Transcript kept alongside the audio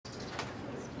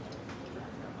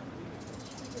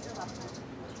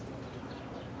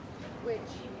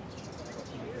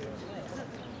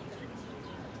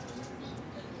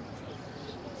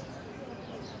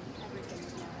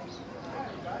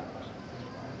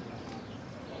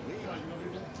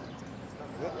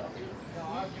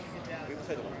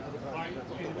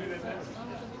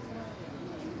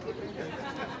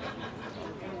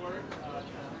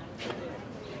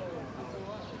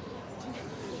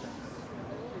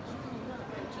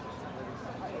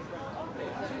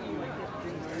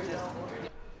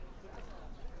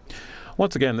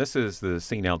Once again, this is the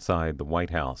scene outside the White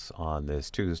House on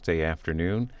this Tuesday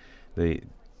afternoon. The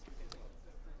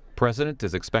president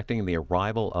is expecting the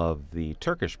arrival of the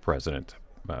Turkish president,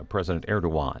 President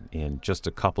Erdogan, in just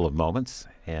a couple of moments,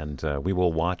 and we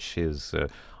will watch his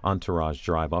entourage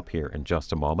drive up here in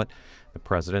just a moment. The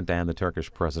president and the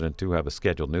Turkish president do have a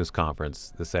scheduled news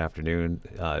conference this afternoon.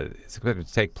 It's expected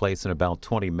to take place in about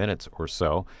 20 minutes or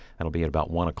so. That'll be at about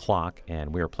 1 o'clock,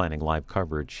 and we are planning live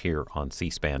coverage here on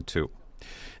C-SPAN 2.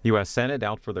 The U.S. Senate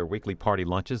out for their weekly party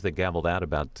lunches. They gavelled out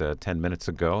about 10 minutes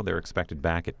ago. They're expected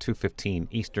back at 2:15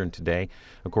 Eastern today.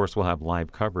 Of course, we'll have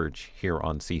live coverage here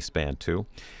on C-SPAN 2.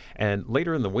 And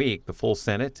later in the week, the full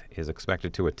Senate is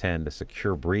expected to attend a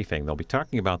secure briefing. They'll be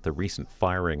talking about the recent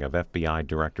firing of FBI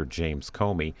Director James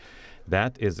Comey.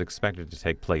 That is expected to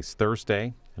take place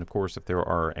Thursday. And, of course, if there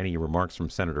are any remarks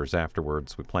from senators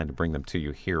afterwards, we plan to bring them to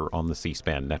you here on the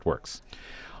C-SPAN networks.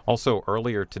 Also,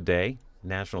 earlier today,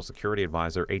 National Security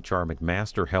Advisor H.R.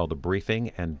 McMaster held a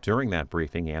briefing, and during that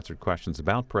briefing, he answered questions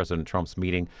about President Trump's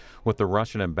meeting with the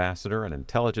Russian ambassador and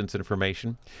intelligence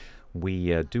information.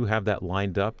 We do have that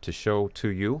lined up to show to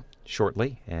you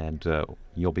shortly, and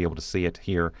you'll be able to see it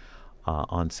here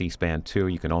on C-SPAN 2.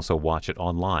 You can also watch it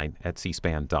online at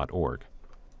cspan.org.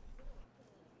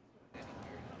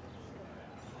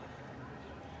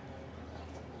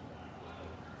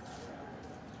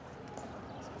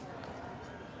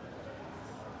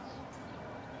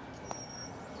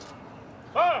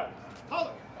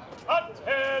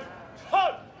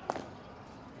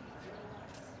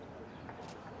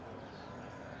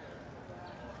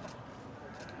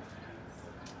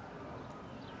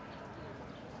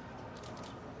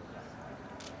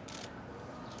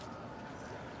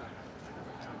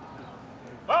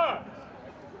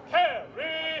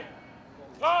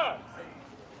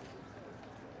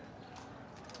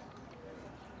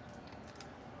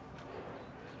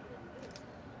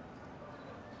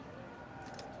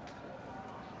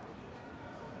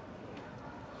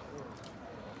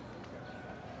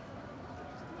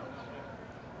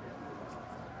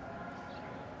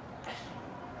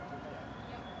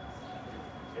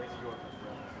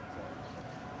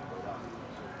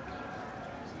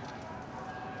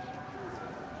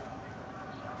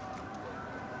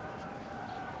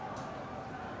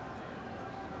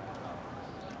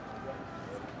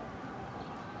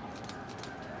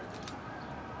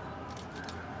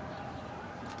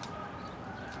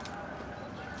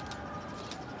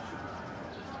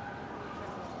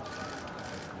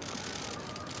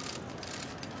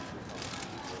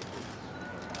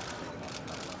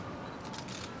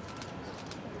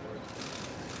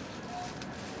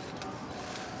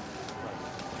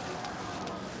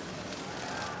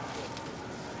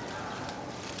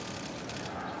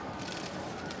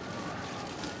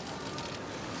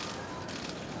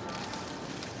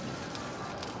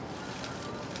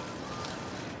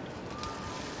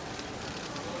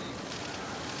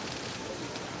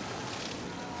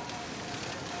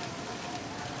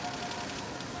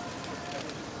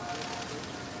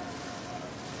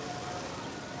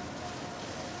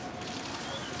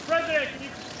 President, can you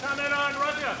comment on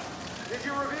Russia? Did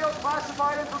you reveal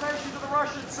classified information to the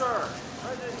Russians, sir?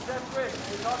 President, Jeff Bridge.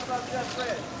 Can you talk about Jeff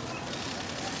Bridge?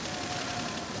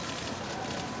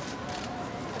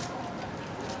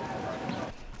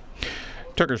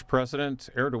 Turkish President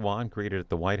Erdogan greeted at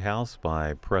the White House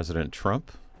by President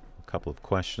Trump. A couple of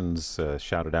questions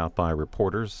shouted out by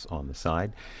reporters on the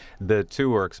side. The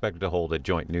two are expected to hold a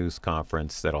joint news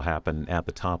conference that'll happen at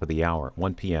the top of the hour,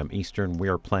 1 p.m. Eastern. We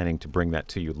are planning to bring that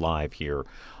to you live here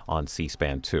on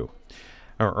C-SPAN 2.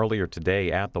 Earlier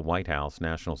today at the White House,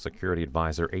 National Security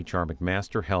Advisor H.R.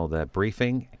 McMaster held a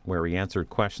briefing where he answered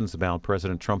questions about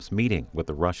President Trump's meeting with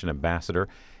the Russian ambassador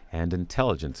and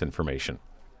intelligence information.